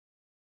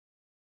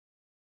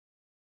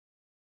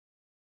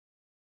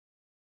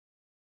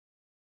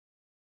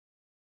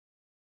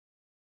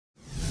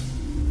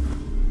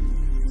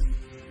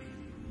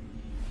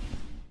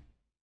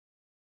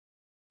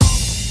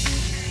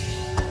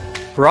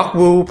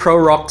ROCKWOOL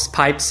ProRox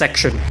pipe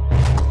section.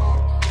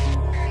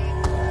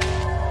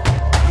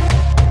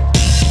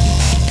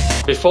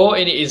 Before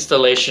any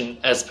installation,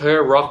 as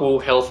per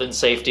ROCKWOOL health and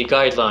safety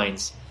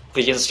guidelines,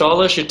 the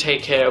installer should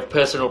take care of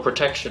personal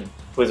protection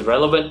with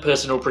relevant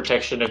personal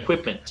protection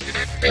equipment.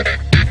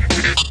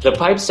 The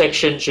pipe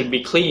section should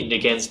be cleaned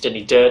against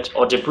any dirt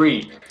or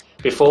debris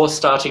before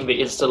starting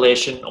the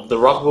installation of the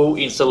ROCKWOOL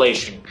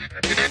insulation.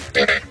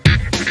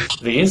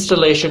 The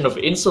installation of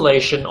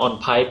insulation on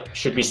pipe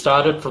should be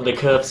started from the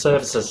curved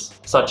surfaces,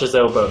 such as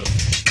elbow.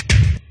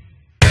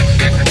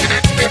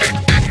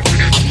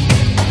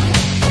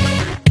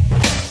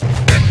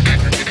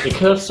 The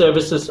curved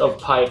surfaces of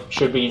pipe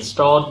should be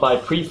installed by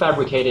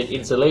prefabricated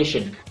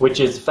insulation, which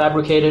is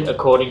fabricated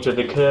according to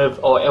the curve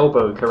or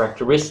elbow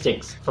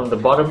characteristics from the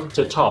bottom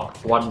to top,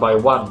 one by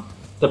one.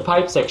 The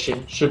pipe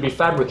section should be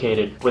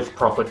fabricated with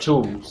proper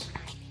tools.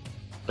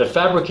 The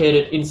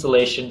fabricated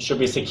insulation should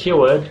be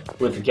secured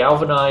with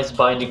galvanized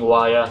binding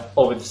wire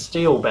or with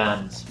steel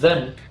bands.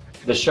 Then,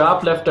 the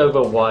sharp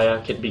leftover wire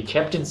can be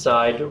kept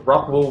inside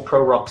ROCKWOOL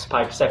ProRox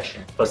pipe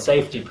section for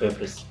safety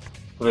purpose.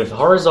 With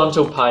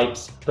horizontal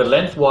pipes, the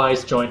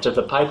lengthwise joint of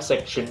the pipe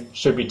section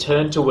should be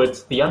turned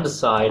towards the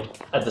underside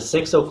at the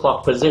 6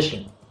 o'clock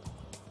position.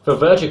 For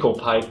vertical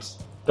pipes,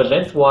 the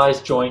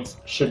lengthwise joints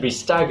should be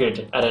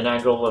staggered at an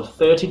angle of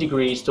 30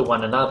 degrees to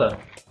one another.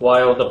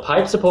 While the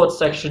pipe support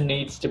section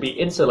needs to be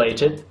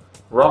insulated,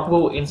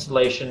 ROCKWOOL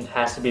insulation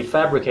has to be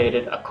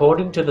fabricated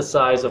according to the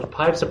size of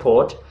pipe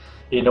support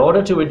in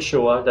order to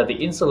ensure that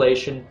the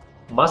insulation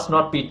must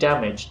not be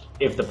damaged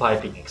if the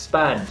piping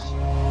expands.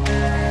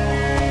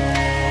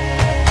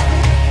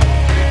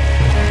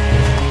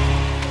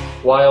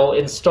 While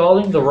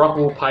installing the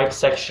ROCKWOOL pipe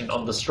section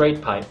on the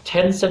straight pipe,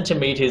 10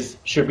 cm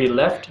should be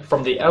left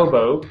from the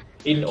elbow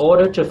in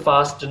order to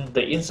fasten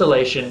the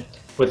insulation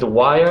with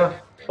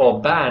wire or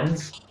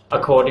bands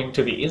according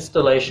to the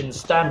installation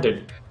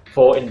standard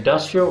for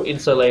industrial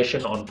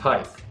insulation on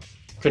pipe.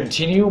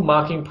 Continue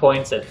marking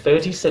points at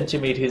 30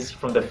 cm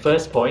from the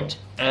first point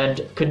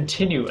and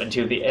continue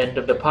until the end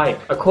of the pipe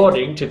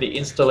according to the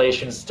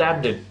installation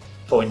standard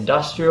for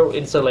industrial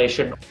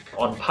insulation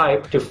on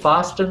pipe to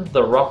fasten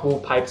the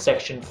ROCKWOOL pipe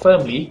section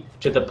firmly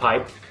to the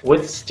pipe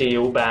with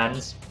steel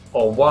bands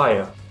or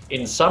wire.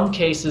 In some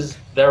cases,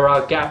 there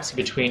are gaps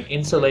between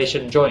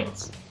insulation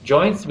joints.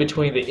 Joints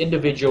between the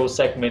individual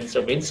segments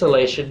of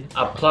insulation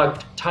are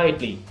plugged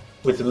tightly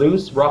with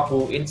loose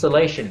ROCKWOOL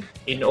insulation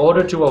in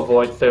order to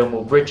avoid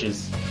thermal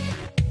bridges.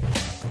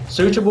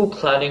 Suitable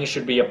cladding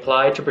should be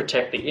applied to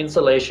protect the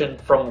insulation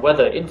from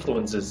weather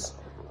influences,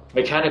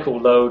 mechanical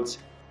loads,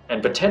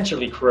 and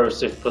potentially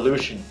corrosive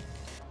pollution.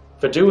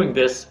 For doing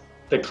this,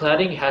 the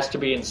cladding has to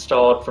be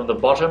installed from the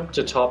bottom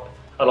to top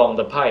along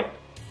the pipe.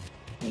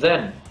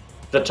 Then,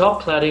 the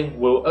top cladding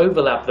will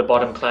overlap the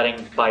bottom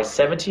cladding by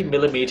 70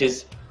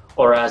 mm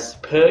or as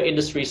per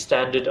industry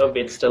standard of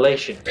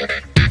installation.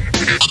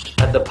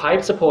 At the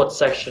pipe support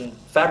section,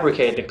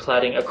 fabricate the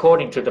cladding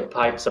according to the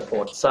pipe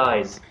support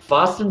size.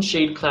 Fasten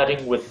sheet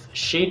cladding with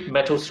sheet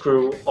metal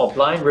screw or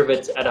blind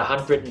rivets at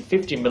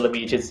 150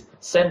 mm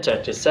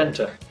center to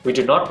center. We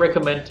do not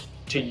recommend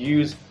to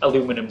use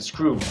aluminum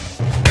screw.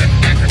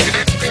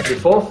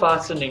 Before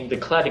fastening the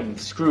cladding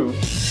with screw,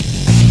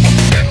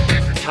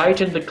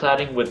 tighten the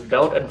cladding with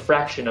belt, and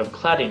fraction of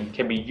cladding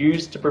can be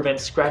used to prevent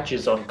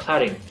scratches on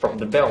cladding from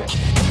the belt.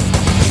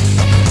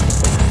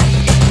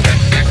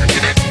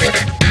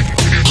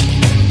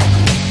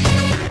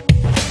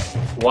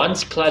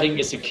 Once cladding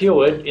is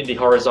secured in the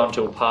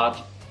horizontal part,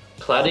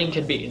 cladding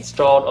can be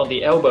installed on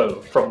the elbow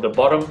from the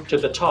bottom to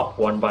the top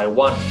one by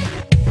one.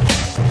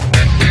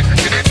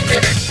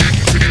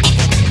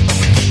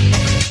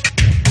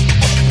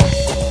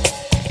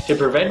 To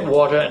prevent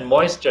water and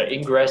moisture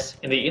ingress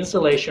in the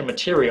insulation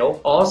material,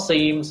 all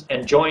seams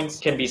and joints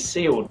can be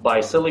sealed by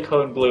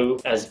silicone glue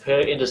as per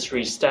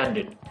industry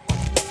standard.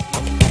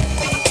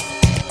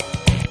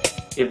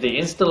 If the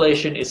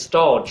installation is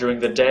stalled during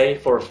the day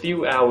for a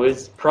few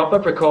hours, proper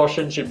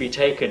precautions should be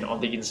taken on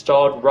the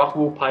installed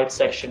ROCKWOOL pipe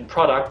section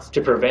products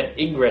to prevent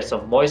ingress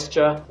of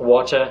moisture,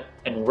 water,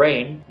 and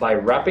rain by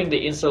wrapping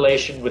the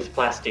insulation with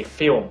plastic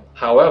film.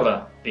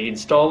 However, the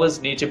installers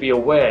need to be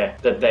aware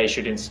that they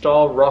should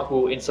install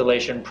ROCKWOOL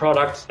insulation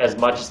products as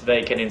much as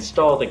they can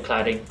install the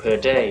cladding per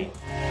day.